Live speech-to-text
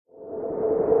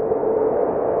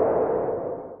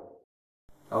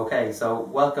Okay, so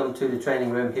welcome to the training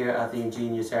room here at the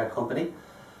Ingenious Air company.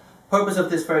 Purpose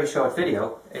of this very short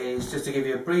video is just to give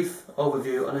you a brief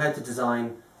overview on how to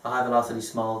design a high velocity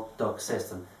small duct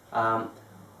system.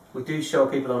 We do show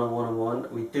people on a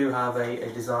one-on-one. We do have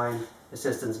a design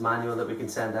assistance manual that we can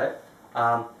send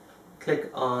out.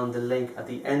 Click on the link at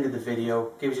the end of the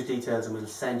video, gives you details, and we'll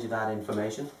send you that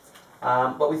information.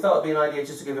 But we thought it would be an idea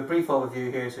just to give a brief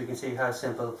overview here so you can see how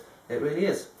simple it really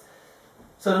is.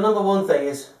 So the number one thing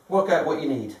is work out what you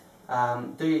need.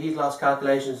 Do your heat loss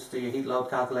calculations, do your heat load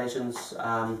calculations.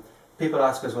 People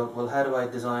ask us, well, how do I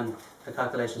design the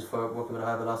calculations for working with a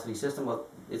high velocity system? Well,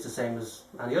 it's the same as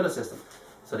any other system.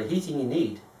 So the heating you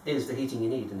need is the heating you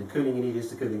need, and the cooling you need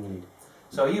is the cooling you need.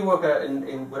 So you work out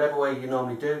in whatever way you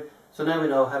normally do. So now we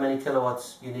know how many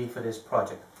kilowatts you need for this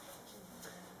project.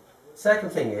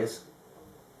 Second thing is,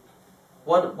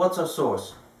 what's our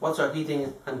source? What's our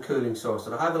heating and cooling source? So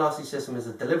the high velocity system is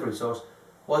a delivery source.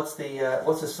 What's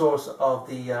the source of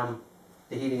the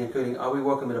heating and cooling? Are we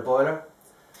working with a boiler?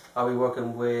 Are we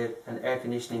working with an air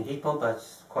conditioning heat pump?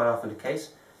 That's quite often the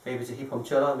case. Maybe it's a heat pump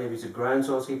chiller, maybe it's a ground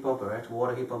source heat pump or air to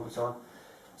water heat pump and so on.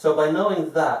 So by knowing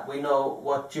that, we know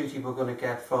what duty we're going to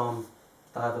get from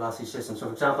the high velocity system. So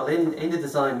for example, in the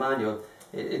design manual,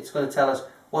 it's going to tell us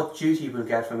what duty we'll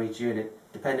get from each unit,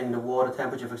 depending on the water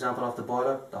temperature, for example, off the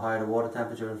boiler. The higher the water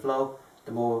temperature and flow,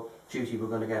 the more duty we're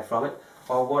going to get from it.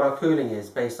 Or what our cooling is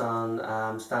based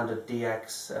on standard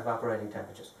DX evaporating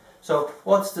temperatures. So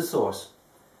what's the source?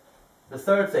 The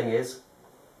third thing is,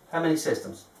 how many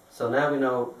systems? So now we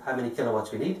know how many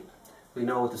kilowatts we need. We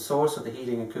know what the source of the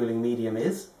heating and cooling medium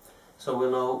is. So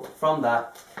we'll know from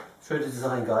that, through the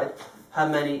design guide, how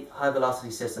many high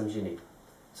velocity systems you need.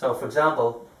 So for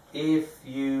example, if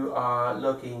you are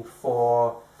looking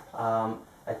for a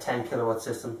 10 kilowatt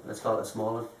system, let's call it a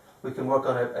small one, we can work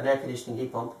on an air conditioning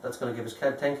heat pump that's going to give us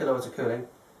 10 kilowatts of cooling,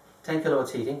 10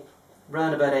 kilowatts heating,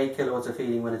 around about 8 kilowatts of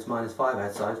heating when it's -5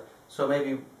 outside. So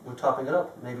maybe we're topping it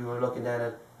up. Maybe we're looking down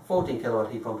at a 14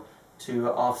 kilowatt heat pump to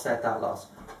offset that loss.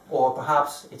 Or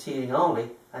perhaps it's heating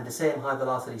only, and the same high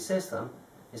velocity system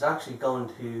is actually going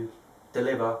to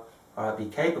deliver, or be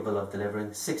capable of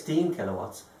delivering, 16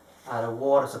 kilowatts at a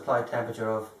water supply temperature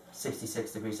of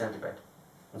 66 degrees centigrade,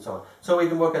 and so on. So we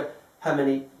can work out how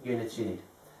many units you need.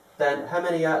 Then how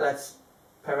many outlets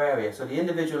per area, so the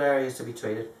individual areas to be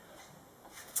treated,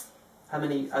 how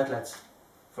many outlets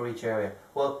for each area?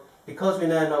 Well, because we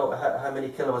now know how many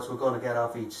kilowatts we're going to get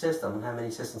off each system and how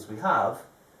many systems we have,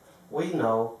 we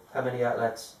know how many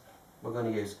outlets we're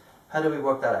going to use. How do we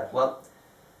work that out? Well,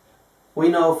 we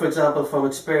know, for example, from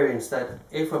experience that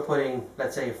if we're putting,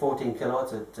 let's say, 14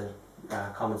 kilowatts,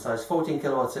 a common size 14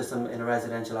 kilowatt system in a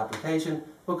residential application,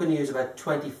 we're going to use about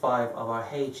 25 of our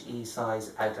HE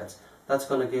size outlets. That's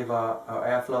going to give our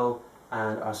airflow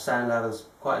and our sound levels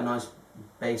quite a nice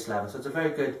base level. So it's a very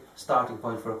good starting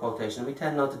point for a quotation. We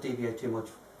tend not to deviate too much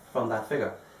from that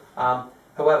figure.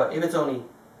 However, if it's only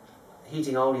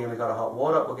heating only and we've got a hot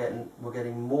water, we're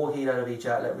getting more heat out of each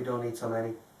outlet. We don't need so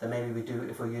many than maybe we do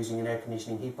if we're using an air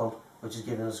conditioning heat pump, which is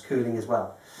giving us cooling as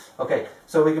well. Okay,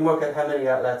 so we can work out how many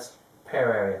outlets per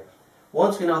area.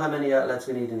 Once we know how many outlets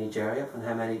we need in each area and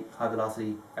how many high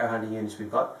velocity air handling units we've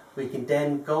got, we can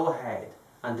then go ahead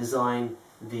and design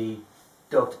the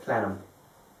duct plenum.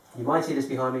 You might see this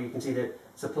behind me. You can see the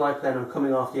supply plenum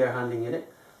coming off the air handling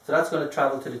unit. So that's going to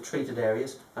travel to the treated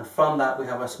areas, and from that we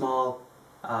have our small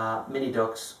mini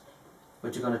ducts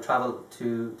which are going to travel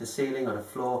to the ceiling or the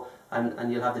floor,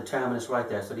 and you'll have the terminus right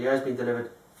there. So the air is being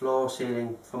delivered floor,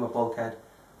 ceiling, from a bulkhead,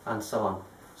 and so on.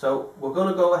 So we're going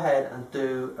to go ahead and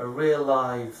do a real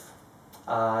live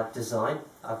design.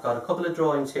 I've got a couple of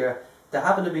drawings here. They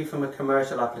happen to be from a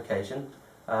commercial application.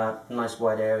 Nice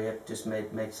wide area, just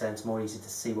makes sense, more easy to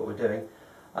see what we're doing.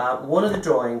 One of the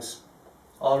drawings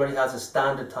already has a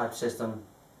standard type system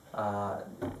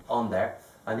on there,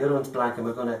 and the other one's blank, and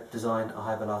we're going to design a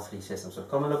high velocity system. So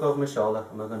come and look over my shoulder,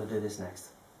 and we're going to do this next.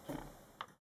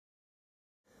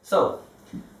 So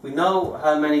we know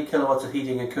how many kilowatts of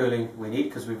heating and cooling we need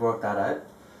because we've worked that out.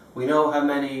 We know how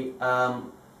many high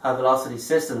velocity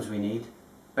systems we need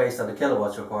based on the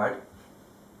kilowatts required.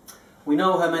 We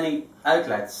know how many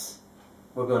outlets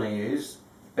we're going to use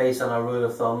based on our rule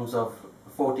of thumbs of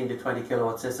 14 to 20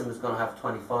 kilowatt system is going to have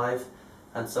 25,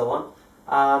 and so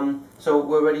on. So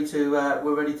we're ready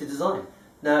to design.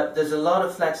 Now there's a lot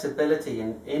of flexibility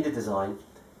in the design,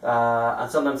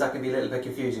 and sometimes that can be a little bit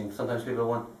confusing. Sometimes people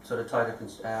want sort of tighter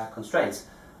constraints,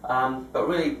 but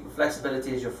really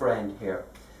flexibility is your friend here.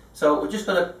 So we're just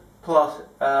going to plot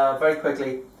very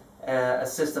quickly a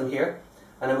system here,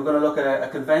 and then we're going to look at a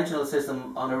conventional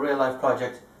system on a real life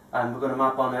project and we're going to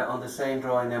map on the same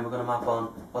drawing. Then we're going to map on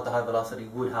what the high velocity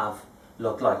would have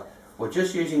looked like. We're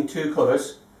just using two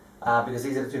colours because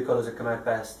these are the two colours that come out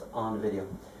best on the video.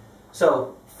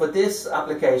 So for this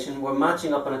application, we're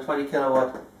matching up on a 20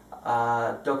 kilowatt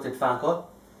ducted fan coil.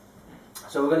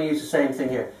 So we're going to use the same thing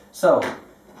here. So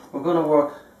we're going to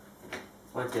work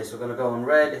like this. We're going to go in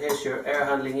red. Here's your air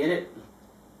handling unit.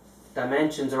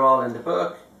 Dimensions are all in the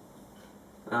book,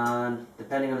 and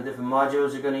depending on the different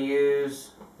modules you're going to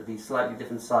use, there'll be slightly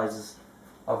different sizes,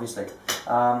 obviously.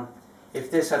 If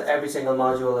this had every single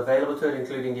module available to it,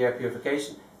 including the air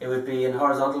purification, it would be in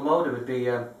horizontal mode. It would be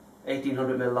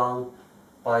 1800 mil long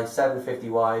by 750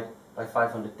 wide by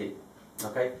 500 deep.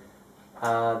 Okay.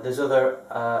 There's other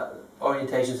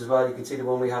orientations as well. You can see the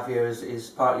one we have here is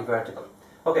partly vertical.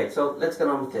 Okay, so let's get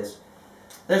on with this.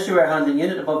 There's your air handling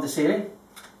unit above the ceiling.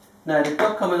 Now the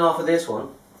duct coming off of this one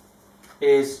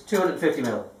is 250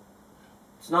 mil.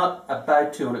 It's not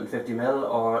about 250 mil,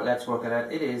 or let's work it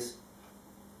out. It is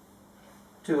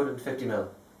 250 mil.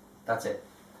 That's it.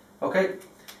 Okay,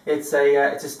 it's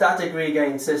a static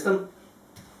regain system,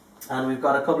 and we've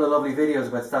got a couple of lovely videos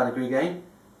about static regain,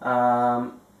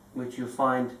 which you'll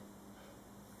find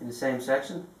in the same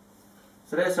section.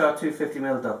 So there's our 250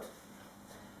 mil duct.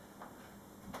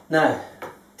 Now,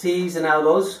 T's and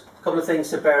elbows. A couple of things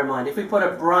to bear in mind. If we put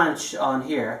a branch on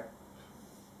here,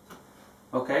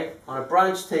 okay, on a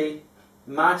branch T,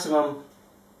 maximum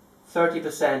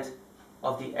 30%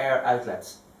 of the air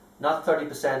outlets, not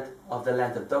 30% of the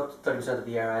length of duct, 30% of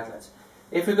the air outlets.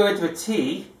 If we go into a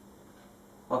T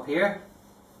up here,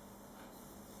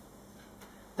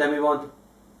 then we want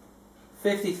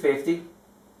 50-50.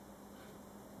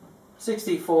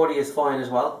 60-40 is fine as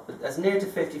well, but as near to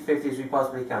 50-50 as we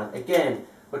possibly can. Again,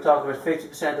 we're talking about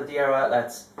 50% of the air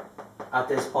outlets at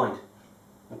this point.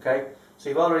 Okay, so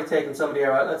you've already taken some of the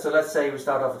air outlets. So let's say we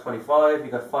start off at 25,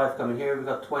 you've got 5 coming here, we've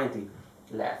got 20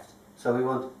 left. So we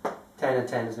want 10 and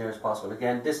 10 as near as possible.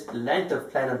 Again, this length of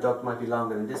plenum duct might be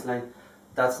longer than this length.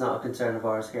 That's not a concern of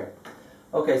ours here.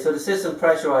 Okay, so the system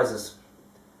pressurizes,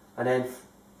 and then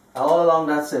all along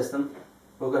that system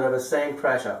we're going to have the same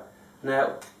pressure.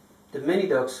 Now the mini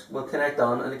ducts will connect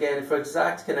on, and again, for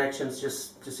exact connections,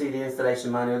 just to see the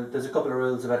installation manual, there's a couple of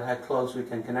rules about how close we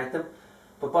can connect them,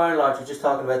 but by and large we're just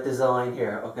talking about design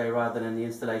here, okay, rather than the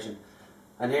installation.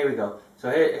 And here we go. So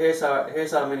here's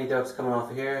our mini ducts coming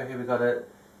off of here. Here we got it,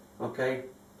 okay,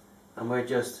 and we're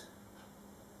just,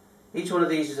 each one of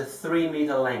these is a 3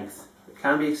 meter length. It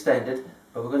can be extended,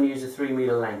 but we're going to use a 3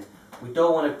 meter length. We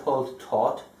don't want it pulled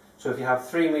taut, so if you have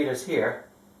 3 meters here,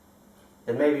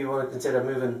 then maybe you want to consider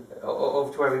moving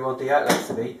over to where we want the outlets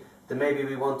to be. Then maybe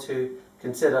we want to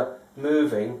consider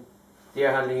moving the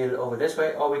air handling unit over this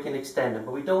way, or we can extend them,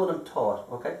 but we don't want them taut,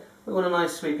 okay? We want a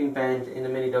nice sweeping bend in the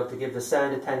mini duct to give the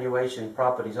sound attenuation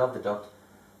properties of the duct,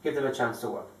 give them a chance to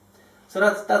work. So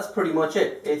that's pretty much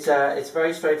it. It's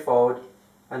very straightforward,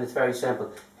 and it's very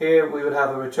simple. Here we would have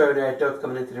a return air duct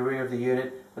coming into the rear of the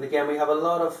unit, and again we have a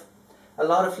lot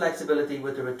of flexibility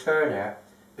with the return air,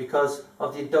 because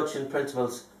of the induction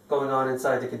principles going on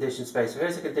inside the conditioned space. So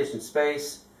here's the conditioned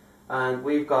space, and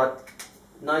we've got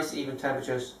nice even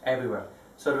temperatures everywhere.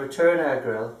 So the return air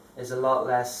grill is a lot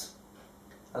less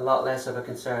of a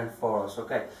concern for us.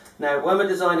 Okay. Now, when we're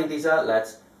designing these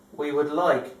outlets, we would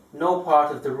like no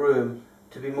part of the room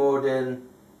to be more than,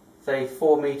 say,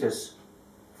 4 meters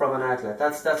from an outlet.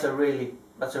 That's a really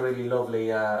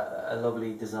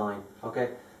lovely design. Okay.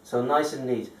 So nice and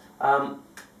neat.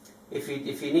 If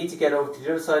you need to get over to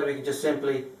the other side, we can just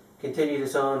simply continue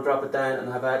this on, drop it down,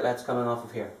 and have outlets coming off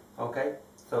of here. Okay?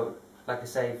 So, like I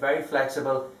say, very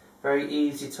flexible, very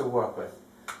easy to work with.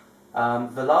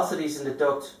 Velocities in the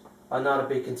duct are not a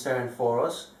big concern for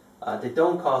us. They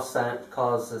don't cause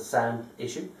a sound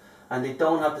issue, and they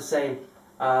don't have the same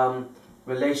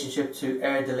relationship to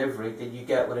air delivery that you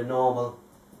get with a normal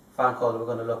fan coil that we're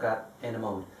going to look at in a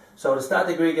moment. So the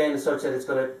static regain is such that it's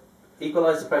going to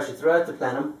equalise the pressure throughout the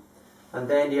plenum, and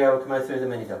then the air will come out through the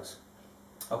mini ducts.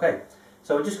 Okay,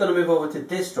 so we're just going to move over to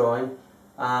this drawing,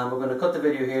 and we're going to cut the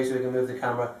video here so we can move the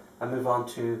camera and move on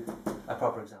to a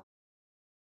proper example.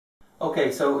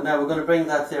 Okay, so now we're going to bring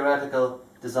that theoretical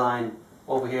design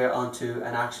over here onto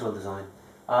an actual design.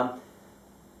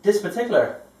 This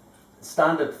particular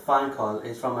standard fan coil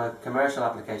is from a commercial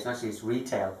application. Actually it's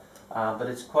retail, but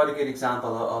it's quite a good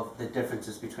example of the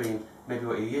differences between maybe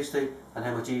what you're used to and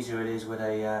how much easier it is with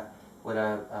a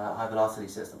high velocity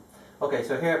system. Okay,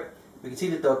 so here we can see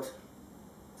the duct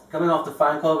coming off the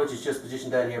fan coil, which is just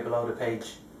positioned down here below the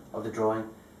page of the drawing.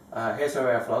 Here's our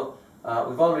airflow.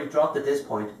 We've already dropped at this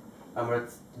point, and we're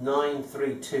at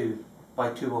 932 by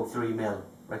 203 mil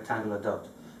rectangular duct.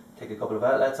 take a couple of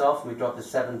outlets off and we drop to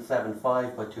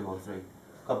 775 by 203.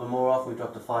 A couple more off and we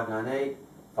drop to 598,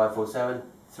 547,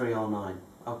 309.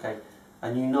 Okay,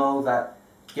 and you know that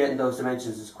getting those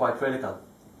dimensions is quite critical.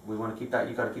 We want to keep that,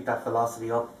 you've got to keep that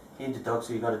velocity up into duct,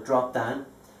 so you've got to drop down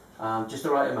just the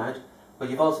right amount. But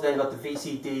you've also then got the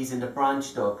VCDs in the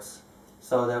branch ducts,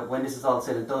 so that when this is all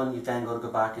said and done, you've then got to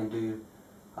go back and do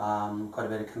quite a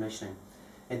bit of commissioning.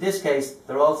 In this case,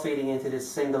 they're all feeding into this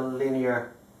single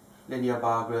linear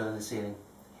bar grill in the ceiling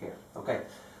here. Okay,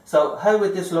 so how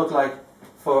would this look like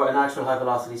for an actual high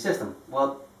velocity system?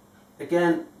 Well,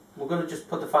 again, we're going to just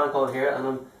put the fan code here, and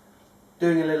I'm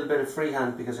doing a little bit of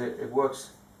freehand because it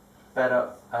works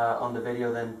better on the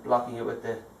video than blocking it with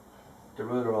the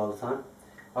ruler all the time.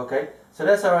 Okay, so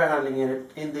that's our air handling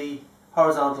unit in the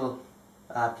horizontal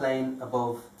plane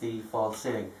above the false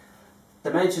ceiling.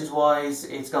 Dimensions wise,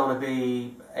 it's going to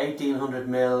be 1800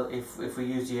 mil if we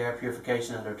use the air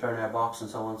purification and the return air box and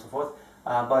so on and so forth,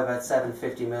 by about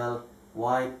 750 mil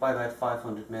wide, by about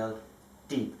 500 mil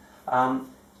deep.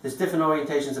 There's different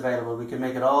orientations available. We can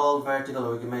make it all vertical,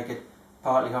 or we can make it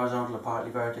partly horizontal or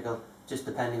partly vertical, just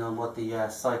depending on what the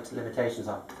site limitations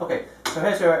are. Okay, so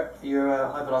here's your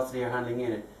high velocity air handling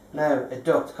unit. Now a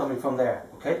duct coming from there.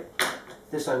 Okay,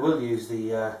 this I will use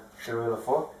the ruler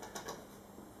for.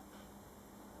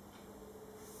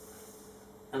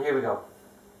 And here we go.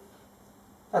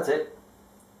 That's it.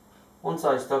 One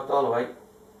side's duct all the way.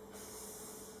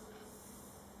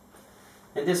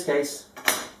 In this case,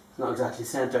 it's not exactly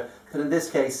centre, but in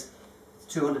this case, it's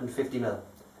 250 mil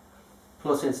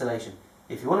plus insulation.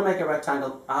 If you want to make a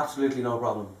rectangle, absolutely no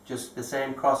problem. Just the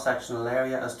same cross-sectional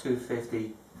area as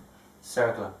 250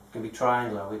 circular. It can be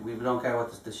triangular. We don't care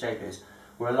what the shape is.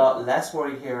 We're a lot less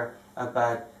worried here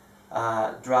about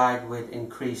drag with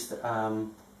increased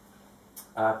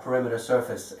perimeter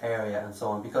surface area and so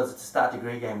on, because it's a stat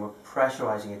degree game. We're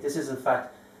pressurizing it. This is in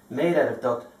fact made out of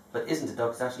duct, but isn't a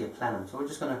duct. It's actually a plenum. So we're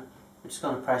just going to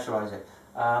pressurize it.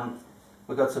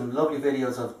 We've got some lovely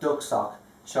videos of duct sock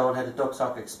showing how the duct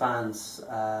sock expands,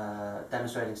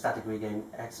 demonstrating static regain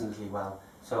excellently well.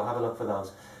 So have a look for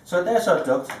those. So there's our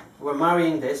duct. We're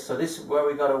marrying this. So this is where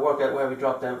we got to work out where we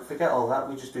drop down. Forget all that.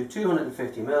 We just do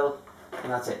 250 mil,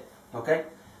 and that's it. Okay.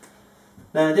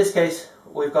 Now in this case,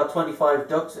 we've got 25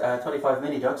 ducts, 25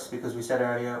 mini ducts, because we said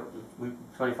earlier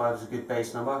 25 is a good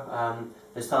base number.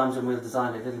 There's times when we'll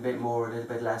design it a little bit more, a little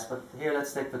bit less, but here let's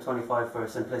stick with 25 for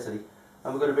simplicity.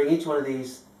 And we're going to bring each one of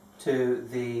these to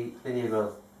the linear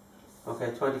grill.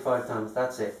 Okay, 25 times,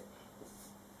 that's it.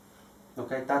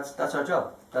 Okay, that's our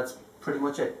job. That's pretty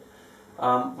much it.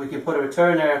 We can put a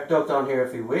return air duct on here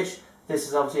if we wish. This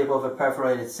is obviously above a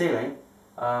perforated ceiling,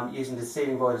 using the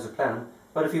ceiling void as a plenum.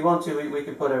 But if you want to, we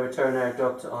can put a return air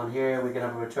duct on here. We can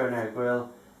have a return air grill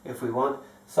if we want.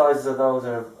 Sizes of those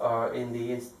are in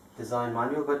the design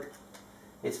manual, but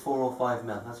it's 405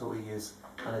 mil. That's what we use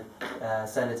on a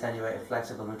semi-attenuated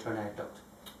flexible return air duct.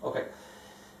 Okay,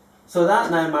 so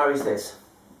that now marries this.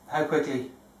 How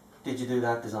quickly did you do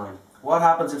that design? What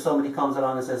happens if somebody comes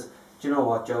along and says, do you know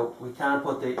what, Joe, we can't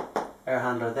put the air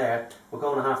handler there, we're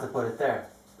going to have to put it there.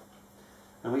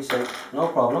 And we say, no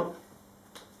problem,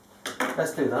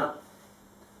 let's do that.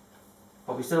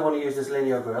 But we still want to use this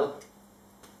linear grill,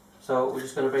 so we're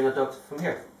just going to bring a duct from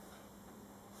here.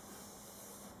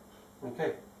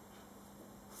 Okay,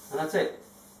 and that's it.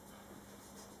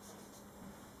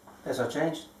 There's our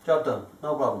change, job done,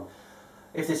 no problem.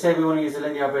 If they say we want to use a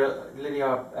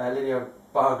linear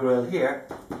bar grill here,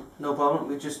 no problem,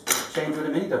 we just change where the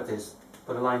mini duct is.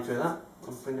 Put a line through that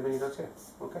and bring the mini duct here.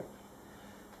 Okay.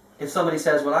 If somebody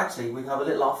says, well actually we have a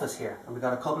little office here and we've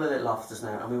got a couple of little offices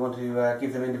now and we want to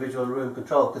give them individual room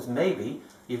control, because maybe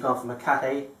you've gone from a Cat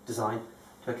A design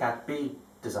to a Cat B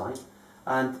design,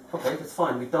 and okay, that's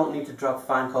fine, we don't need to drop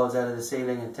fan coils out of the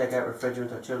ceiling and take out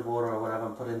refrigerant or chilled water or whatever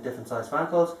and put in different size fan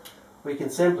coils. We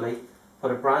can simply put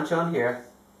a branch on here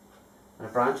and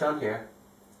a branch on here.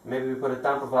 Maybe we put a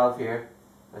damper valve here,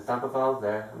 a damper valve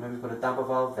there, and maybe put a damper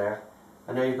valve there,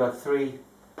 and now you've got 3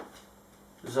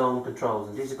 zone controls,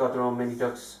 and these have got their own mini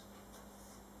ducts.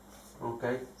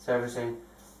 Okay, servicing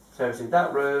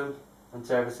that room and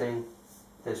servicing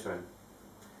this room.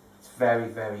 It's very,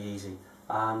 very easy.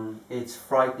 It's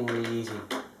frighteningly easy.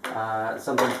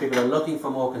 Sometimes people are looking for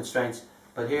more constraints,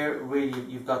 but here really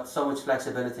you've got so much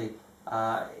flexibility.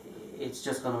 It's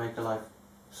just going to make your life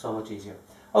so much easier.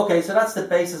 Okay, so that's the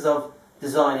basis of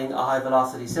designing a high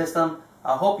velocity system.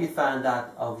 I hope you found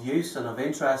that of use and of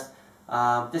interest.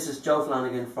 This is Joe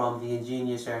Flanagan from the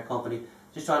Ingenious Air company,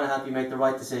 just trying to help you make the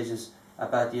right decisions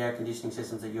about the air conditioning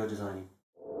systems that you're designing.